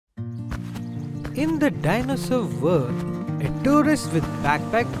In the dinosaur world, a tourist with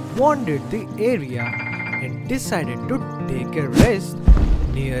backpack wandered the area and decided to take a rest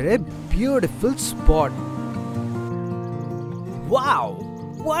near a beautiful spot. Wow!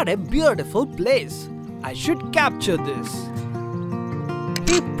 What a beautiful place! I should capture this.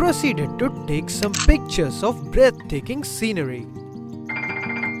 He proceeded to take some pictures of breathtaking scenery.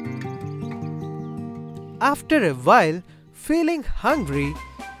 After a while, feeling hungry,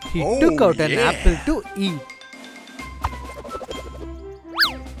 he took out an apple to eat.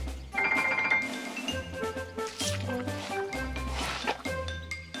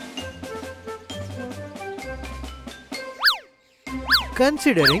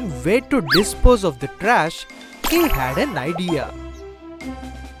 Considering where to dispose of the trash, he had an idea.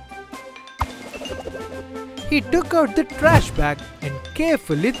 He took out the trash bag and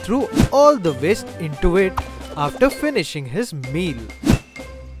carefully threw all the waste into it after finishing his meal.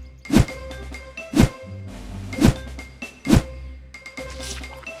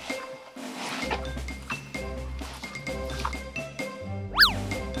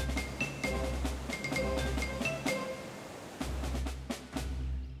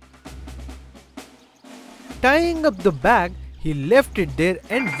 Tying up the bag, he left it there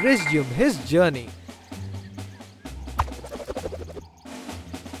and resumed his journey.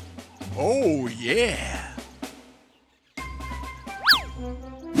 Oh yeah!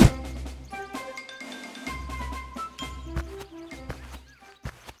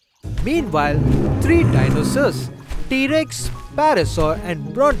 Meanwhile, three dinosaurs, T-Rex, Parasaur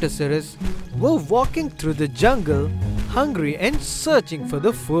and Brontosaurus, were walking through the jungle, hungry and searching for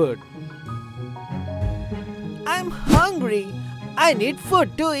the food. I'm hungry. I need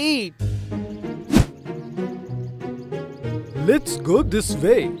food to eat. Let's go this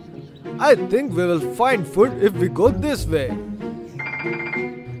way. I think we will find food if we go this way.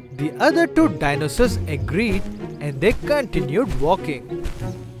 The other two dinosaurs agreed and they continued walking.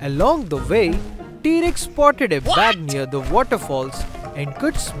 Along the way, T-Rex spotted a bag near the waterfalls and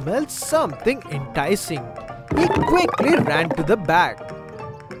could smell something enticing. He quickly ran to the bag.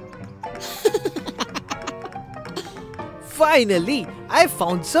 Finally, I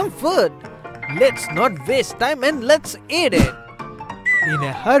found some food. Let's not waste time and let's eat it. In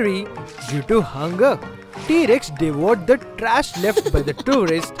a hurry, due to hunger, T-Rex devoured the trash left by the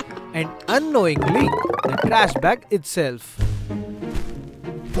tourist and unknowingly the trash bag itself.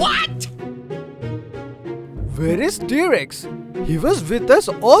 What? Where is T-Rex? He was with us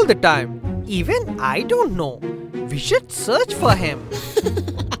all the time. Even I don't know. We should search for him.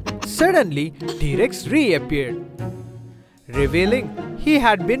 Suddenly, T-Rex reappeared, revealing he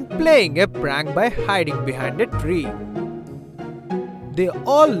had been playing a prank by hiding behind a tree. They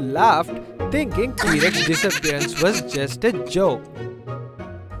all laughed, thinking T-Rex's disappearance was just a joke.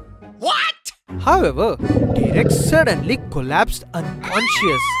 What? However, T-Rex suddenly collapsed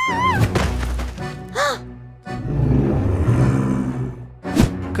unconscious.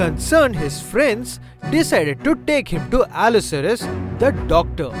 Concerned, his friends decided to take him to Allosaurus, the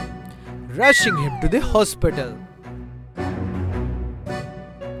doctor, rushing him to the hospital.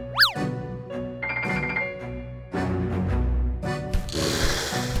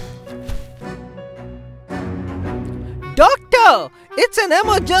 Doctor! It's an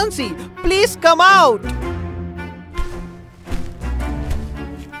emergency! Please come out!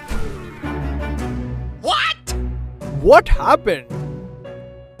 What? What happened?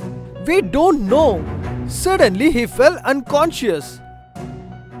 We don't know. Suddenly he fell unconscious.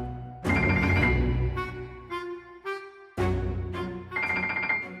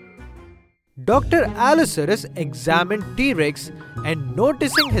 Dr. Allosaurus examined T-Rex and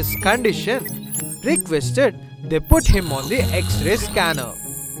noticing his condition, requested they put him on the X-ray scanner.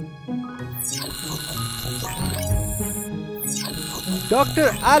 Dr.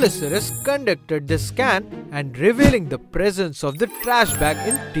 Allosaurus conducted the scan and revealing the presence of the trash bag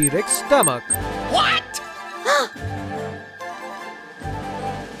in T-Rex's stomach. What?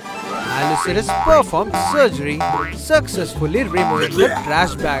 Allosaurus performed surgery, successfully removing the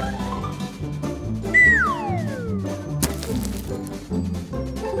trash bag.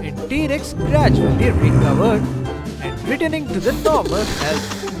 And T-Rex gradually recovered and returning to the normal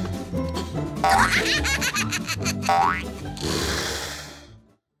health.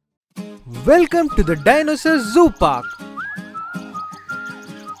 Welcome to the Dinosaur Zoo Park.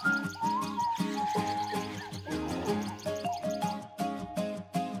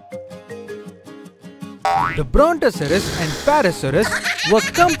 The Brontosaurus and Parasaurus were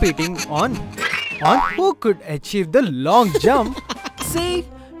competing on who could achieve the long jump. See,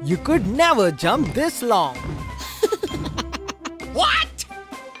 you could never jump this long. What?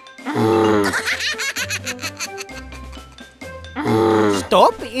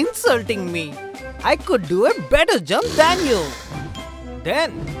 Stop insulting me. I could do a better jump than you.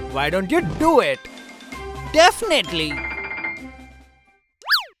 Then, why don't you do it? Definitely.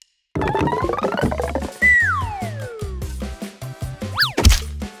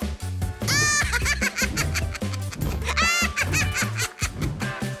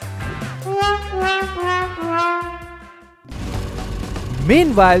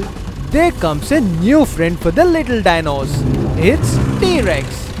 Meanwhile, there comes a new friend for the little dinos. It's T-Rex.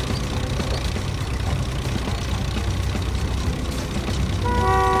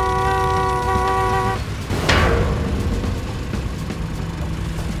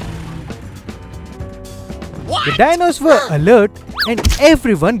 The dinos were alert and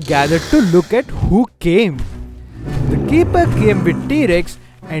everyone gathered to look at who came. The keeper came with T-Rex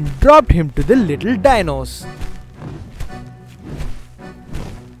and dropped him to the little dinos.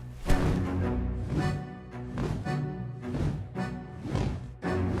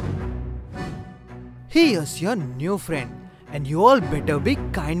 Here's your new friend, and you all better be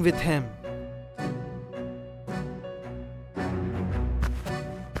kind with him.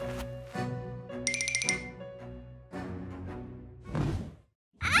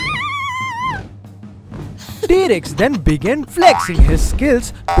 T-Rex then began flexing his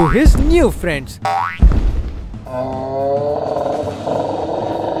skills to his new friends.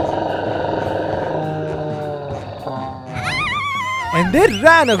 And they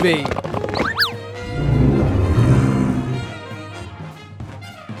ran away.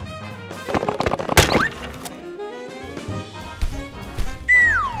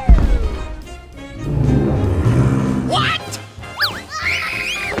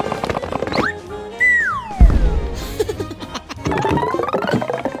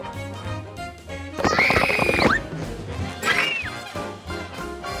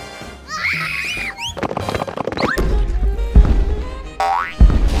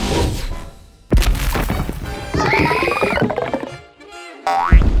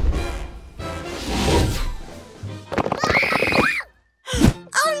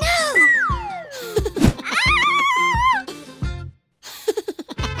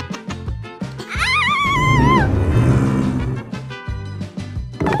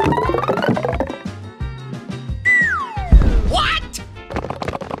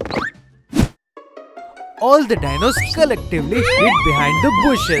 All the dinos collectively hid behind the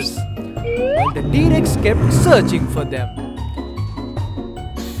bushes, while the T-Rex kept searching for them.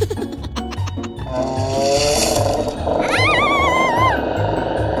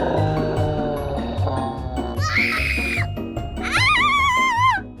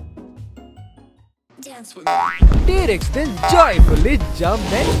 T-Rex then joyfully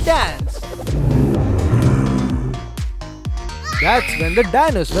jumped and danced. That's when the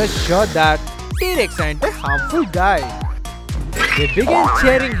dinos were sure that T-Rex ain't a harmful guy. They began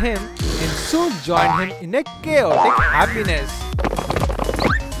cheering him and soon joined him in a chaotic happiness.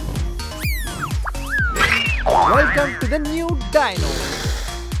 Welcome to the new dino.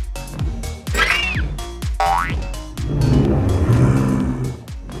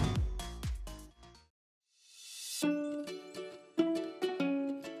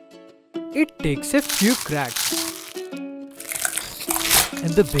 It takes a few cracks.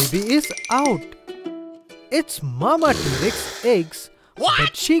 And the baby is out. It's Mama T-Rex eggs,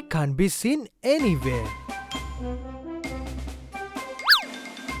 but she can't be seen anywhere.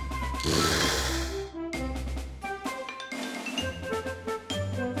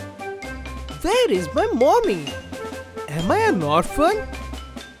 Where is my mommy? Am I an orphan?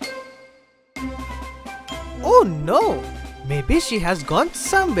 Oh no! Maybe she has gone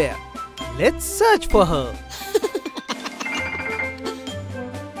somewhere. Let's search for her.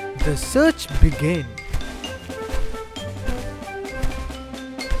 The search began.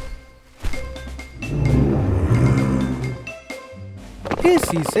 He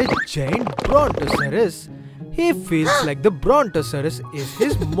sees a giant brontosaurus. He feels like the brontosaurus is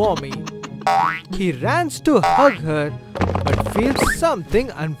his mommy. He runs to hug her but feels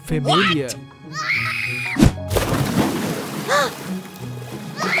something unfamiliar.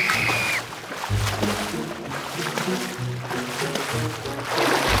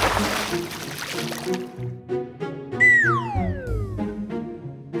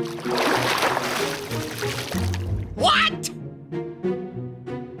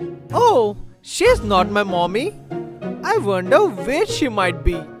 Oh, she's not my mommy. I wonder where she might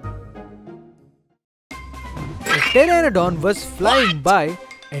be. A pteranodon was flying by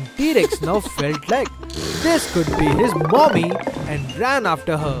and T-Rex now felt like this could be his mommy and ran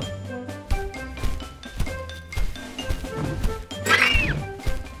after her.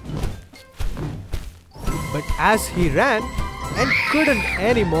 But as he ran and couldn't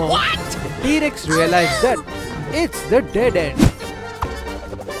anymore, the T-Rex realized that it's the dead end.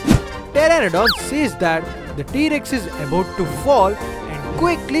 Pteranodon sees that the T-Rex is about to fall and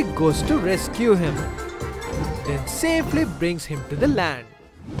quickly goes to rescue him. Then safely brings him to the land.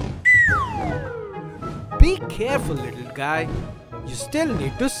 Be careful, little guy. You still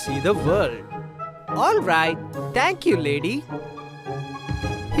need to see the world. Alright, thank you, lady.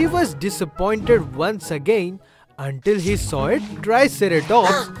 He was disappointed once again until he saw a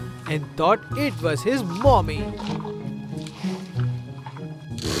Triceratops and thought it was his mommy.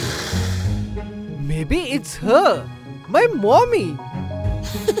 Maybe it's her, my mommy.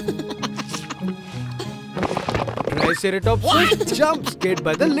 Triceratops was jump scared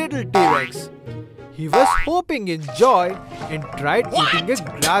by the little T-Rex. He was hoping in joy and tried eating a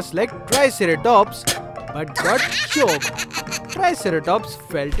grass like Triceratops but got choked. Triceratops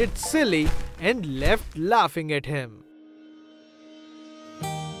felt it silly and left laughing at him.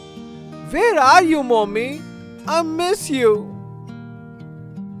 Where are you, mommy? I miss you.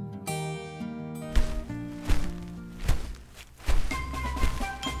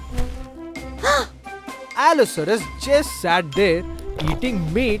 Allosaurus just sat there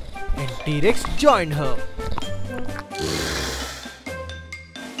eating meat and T-Rex joined her.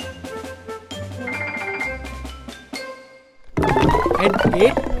 And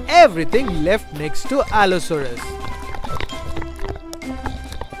ate everything left next to Allosaurus.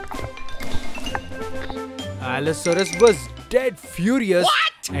 Allosaurus was dead furious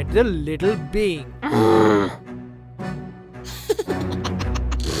at the little being.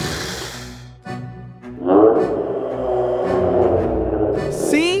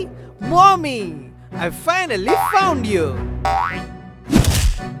 See? Mommy! I finally found you!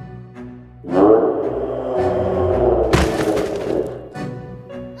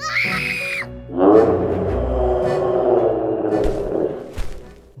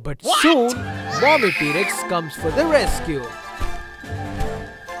 But soon, Mommy T-Rex comes for the rescue.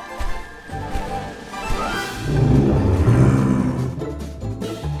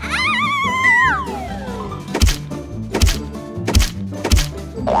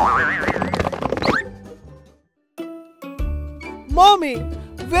 Mommy,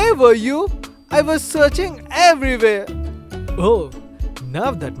 where were you? I was searching everywhere. Oh,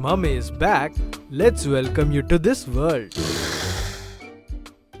 now that Mommy is back, let's welcome you to this world.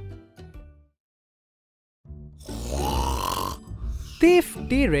 Thief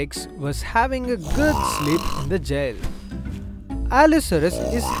T-Rex was having a good sleep in the jail. Allosaurus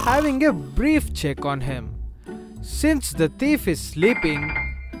is having a brief check on him. Since the thief is sleeping,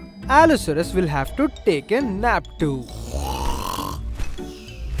 Allosaurus will have to take a nap too.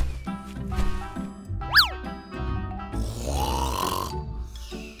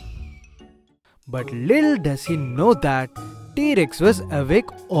 But little does he know that T-Rex was awake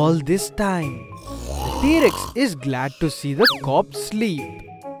all this time. The T-Rex is glad to see the cop sleep.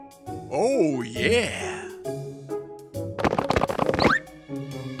 Oh, yeah.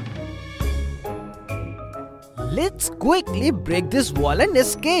 Let's quickly break this wall and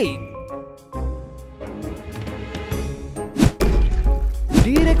escape.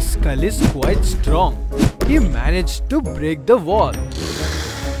 T-Rex skull is quite strong. He managed to break the wall.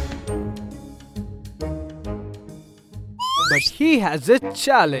 But he has a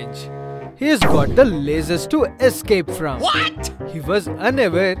challenge. He's got the lasers to escape from. What? He was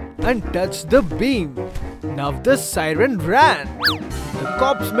unaware and touched the beam. Now the siren ran. The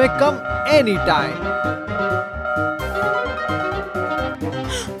cops may come anytime.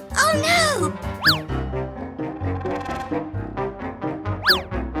 Oh no!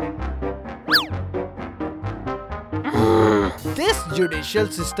 This judicial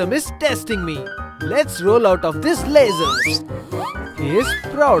system is testing me. Let's roll out of these lasers. He is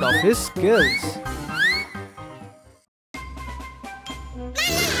proud of his skills.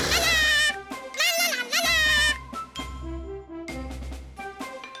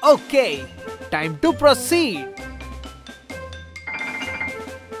 Okay, time to proceed.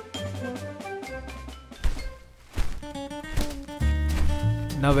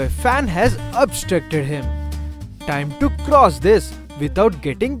 Now a fan has obstructed him. Time to cross this without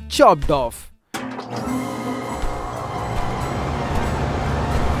getting chopped off.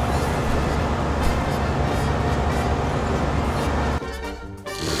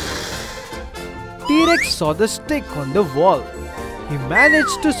 T-Rex saw the stick on the wall. He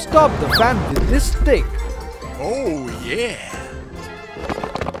managed to stop the fan with this stick. Oh, yeah.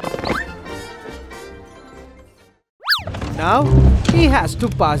 Now he has to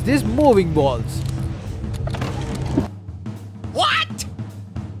pass these moving balls. What?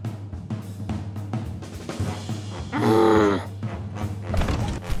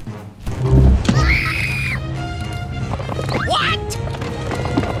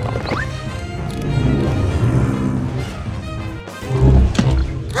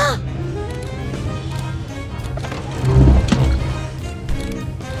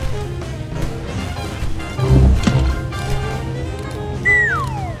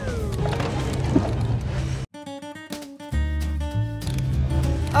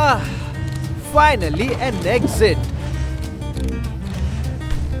 Ah, finally an exit.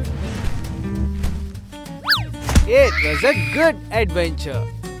 It was a good adventure.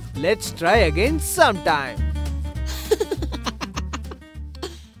 Let's try again sometime.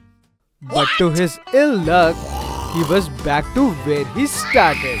 But to his ill luck, he was back to where he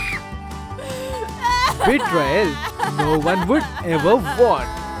started. Betrayal no one would ever want.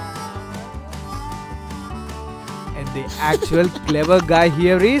 And the actual clever guy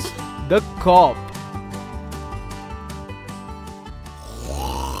here is the cop.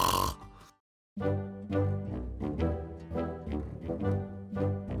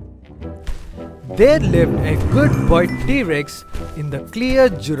 There lived a good boy T-Rex in the clear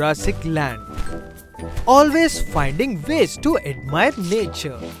Jurassic land, always finding ways to admire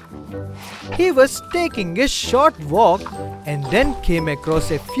nature. He was taking a short walk and then came across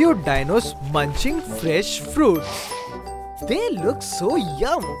a few dinos munching fresh fruits. They look so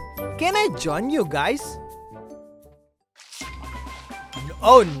yum. Can I join you guys?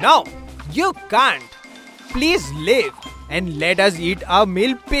 Oh no, you can't. Please leave and let us eat our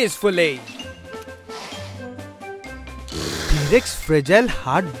meal peacefully. T-Rex's fragile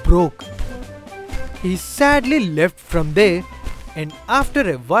heart broke. He sadly left from there, and after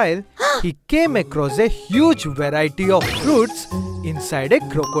a while, he came across a huge variety of fruits inside a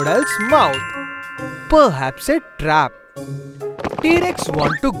crocodile's mouth. Perhaps a trap. T-Rex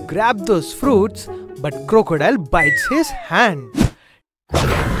wants to grab those fruits, but crocodile bites his hand.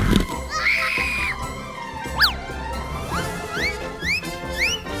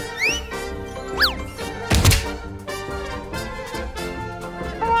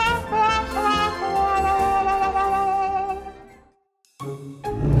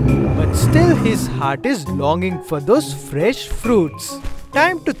 Still, his heart is longing for those fresh fruits.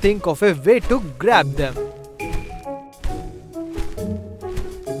 Time to think of a way to grab them.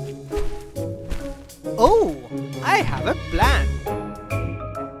 Oh, I have a plan.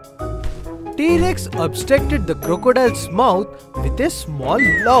 T-Rex obstructed the crocodile's mouth with a small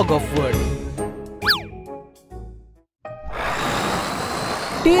log of wood.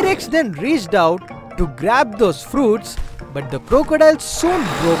 T-Rex then reached out to grab those fruits, but the crocodile soon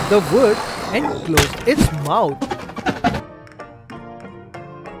broke the wood and closed its mouth.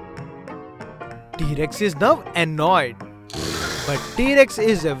 T-Rex is now annoyed. But T-Rex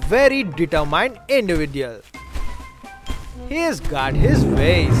is a very determined individual. He has got his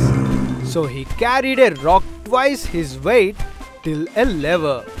ways. So he carried a rock twice his weight till a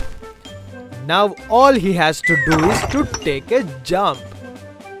lever. Now all he has to do is to take a jump.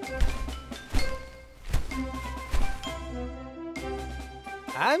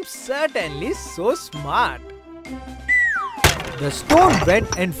 I'm certainly so smart. The stone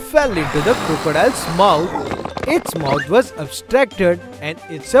went and fell into the crocodile's mouth. Its mouth was obstructed and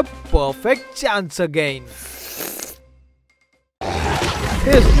it's a perfect chance again.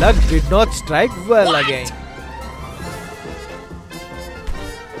 His luck did not strike well again.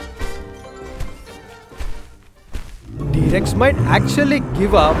 T-Rex might actually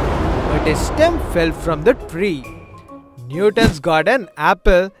give up, but a stem fell from the tree. Newton's got an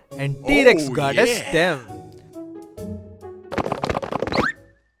apple and T-Rex got a stem.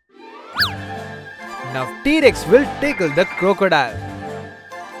 Now T-Rex will tickle the crocodile.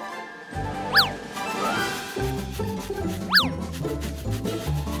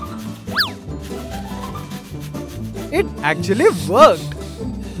 It actually worked.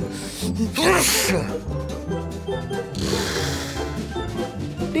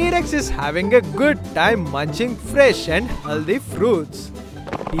 T-Rex is having a good time munching fresh and healthy fruits.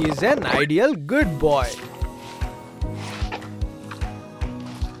 He is an ideal good boy.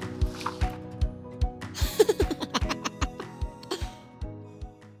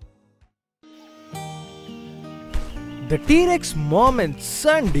 The T-Rex mom and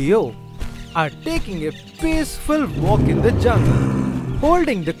son Dio are taking a peaceful walk in the jungle,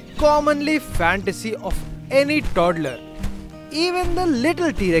 holding the commonly fantasy of any toddler. Even the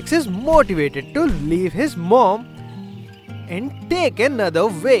little T-Rex is motivated to leave his mom and take another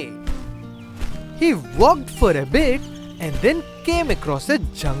way. He walked for a bit and then came across a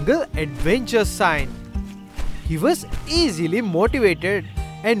jungle adventure sign. He was easily motivated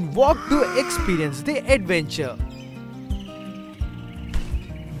and walked to experience the adventure.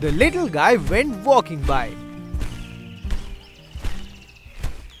 The little guy went walking by.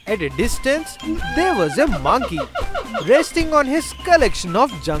 At a distance, there was a monkey resting on his collection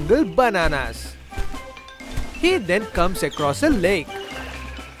of jungle bananas. He then comes across a lake.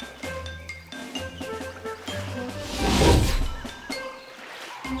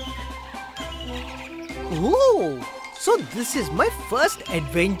 Ooh, so So this is my first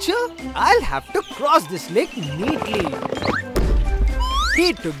adventure? I'll have to cross this lake neatly.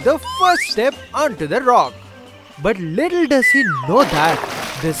 He took the first step onto the rock. But little does he know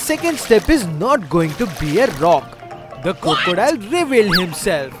that the second step is not going to be a rock. The crocodile revealed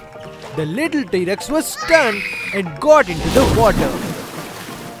himself. The little T-Rex was stunned and got into the water.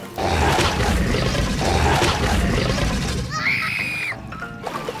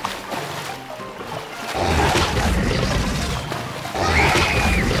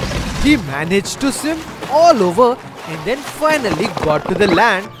 He managed to swim all over and then finally got to the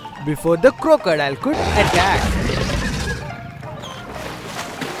land before the crocodile could attack.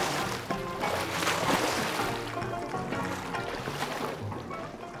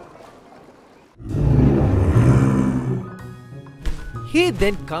 He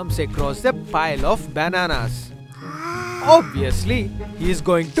then comes across a pile of bananas. Obviously, he is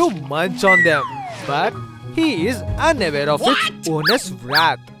going to munch on them, but he is unaware of its owner's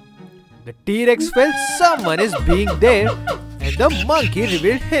wrath. The T-Rex felt someone is being there and the monkey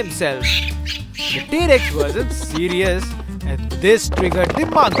revealed himself. The T-Rex wasn't serious and this triggered the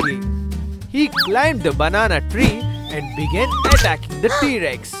monkey. He climbed the banana tree and began attacking the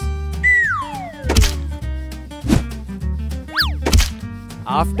T-Rex.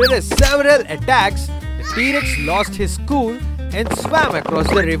 After several attacks, the T-Rex lost his cool and swam across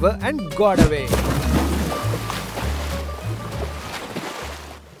the river and got away.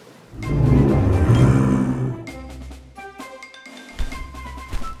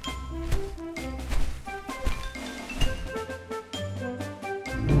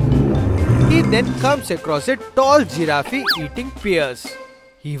 He then comes across a tall giraffe eating pears.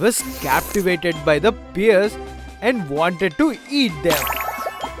 He was captivated by the pears and wanted to eat them.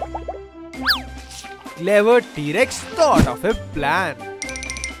 Clever T-Rex thought of a plan.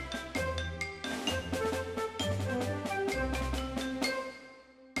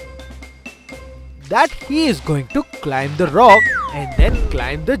 That he is going to climb the rock and then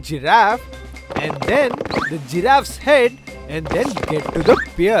climb the giraffe and then the giraffe's head and then get to the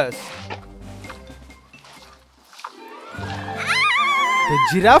pears. The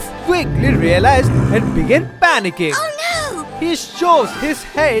giraffe quickly realized and began panicking. Oh no! He shows his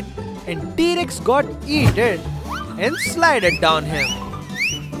head and T-Rex got eaten and slided down him.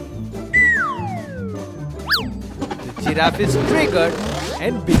 The giraffe is triggered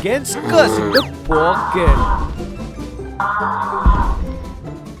and begins cursing the poor kid.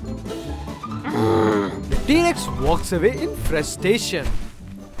 The T-Rex walks away in frustration.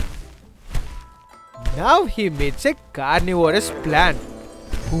 Now he meets a carnivorous plant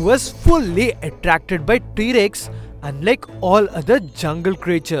who was fully attracted by T-Rex unlike all other jungle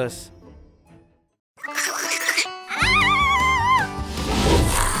creatures.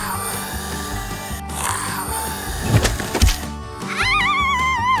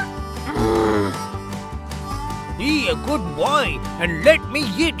 Be a good boy and let me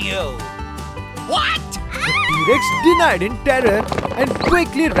eat you. What? The T-Rex denied in terror and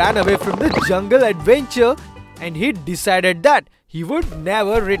quickly ran away from the jungle adventure, and he decided that he would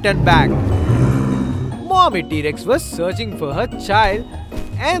never return back. Mommy T-Rex was searching for her child,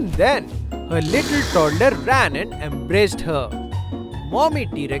 and then her little toddler ran and embraced her. Mommy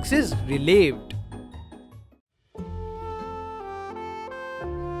T-Rex is relieved.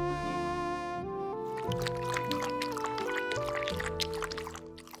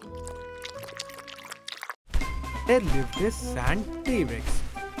 There lived a sand T-Rex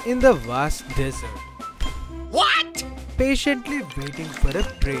in the vast desert. What? Patiently waiting for a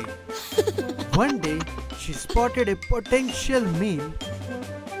prey. One day, she spotted a potential meal.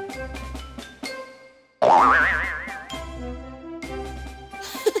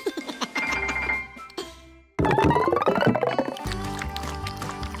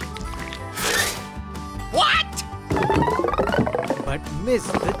 What? But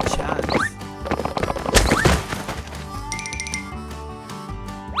missed the chance.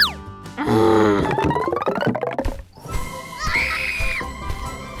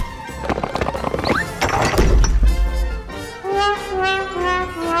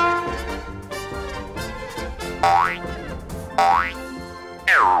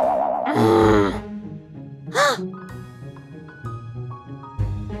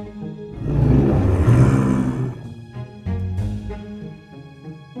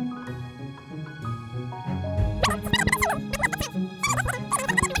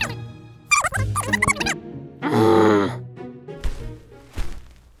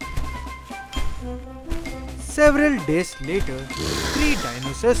 Several days later, 3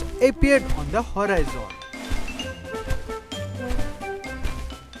 dinosaurs appeared on the horizon.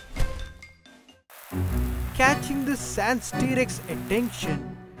 Catching the the Sans T-Rex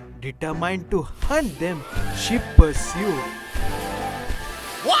attention. Determined to hunt them, she pursued.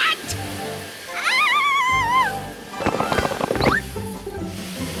 What?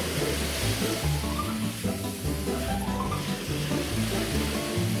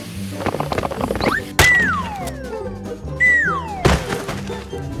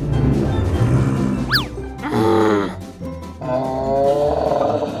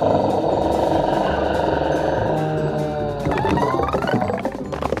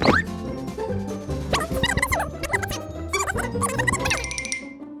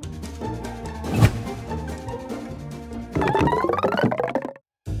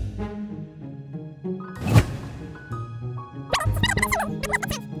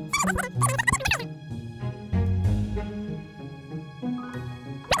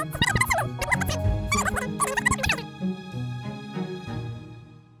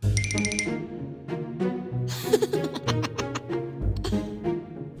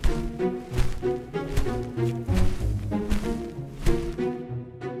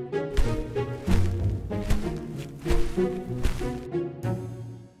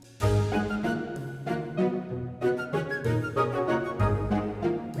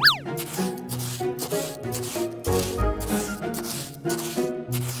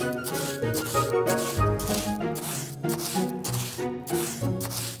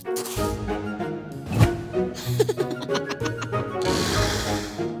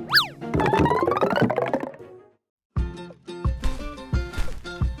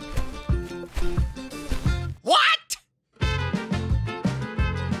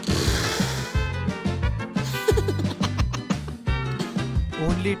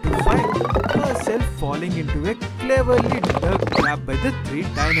 Only to find herself falling into a cleverly dug trap by the three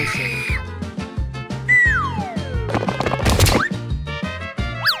dinosaurs.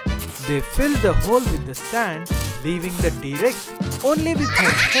 They filled the hole with the sand, leaving the T-Rex only with her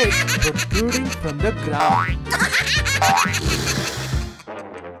head protruding from the ground.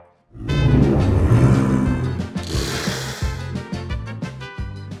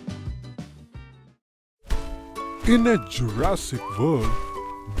 In a Jurassic world,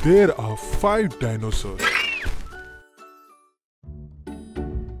 there are 5 dinosaurs.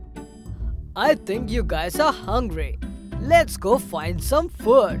 I think you guys are hungry. Let's go find some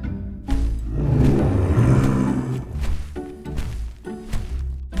food.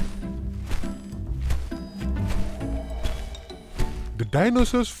 The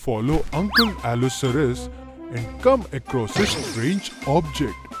dinosaurs follow Uncle Allosaurus and come across a strange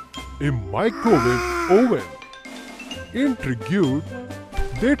object, a microwave oven. Intrigued,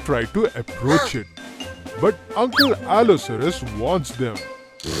 they try to approach it, but Uncle Allosaurus warns them.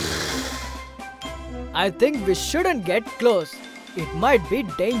 I think we shouldn't get close. It might be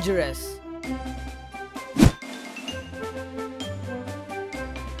dangerous.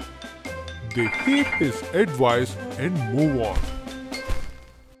 They heed his advice and move on.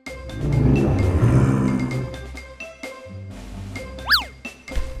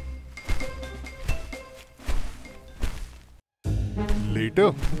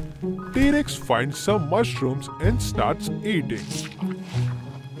 Later, T-Rex finds some mushrooms and starts eating.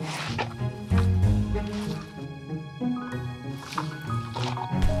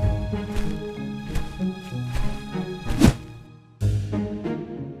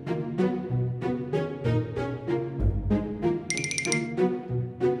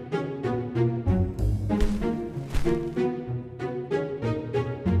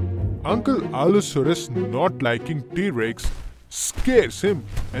 Uncle Allosaurus, not liking T-Rex, scares him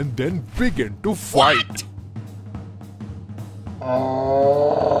and then begin to fight.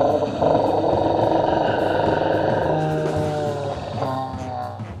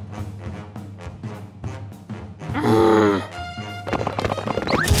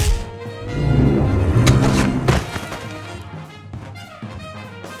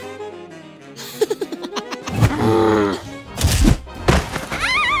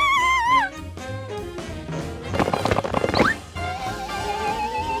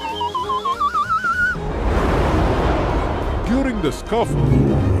 During the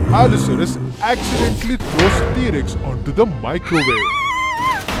scuffle, Allosaurus accidentally throws T-Rex onto the microwave,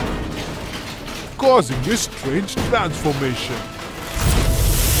 causing a strange transformation.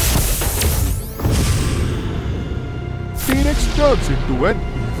 T-Rex turns into an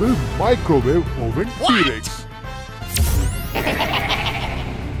evil microwave oven T-Rex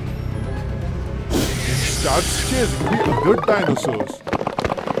and starts chasing the other dinosaurs.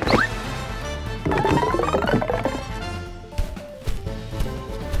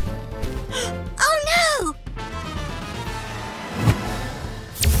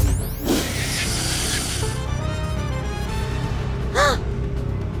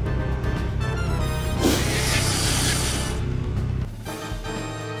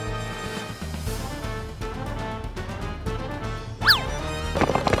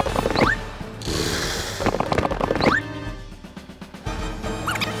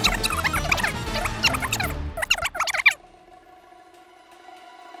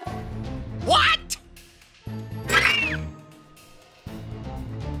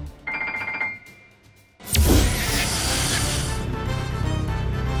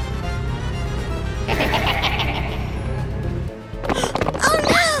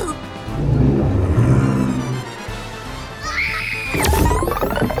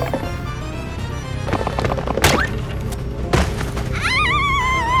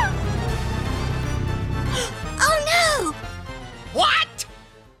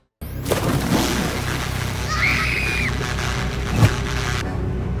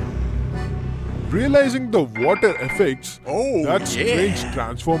 Realizing the water affects that yeah. strange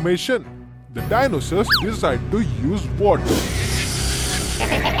transformation, the dinosaurs decide to use water.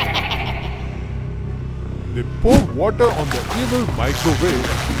 They pour water on the evil microwave,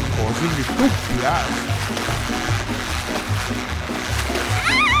 causing it to blast.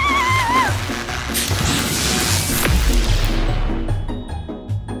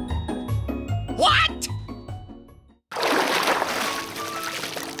 What?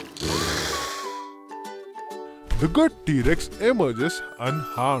 The good T-Rex emerges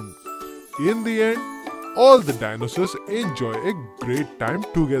unharmed. In the end, all the dinosaurs enjoy a great time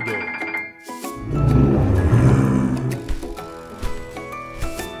together.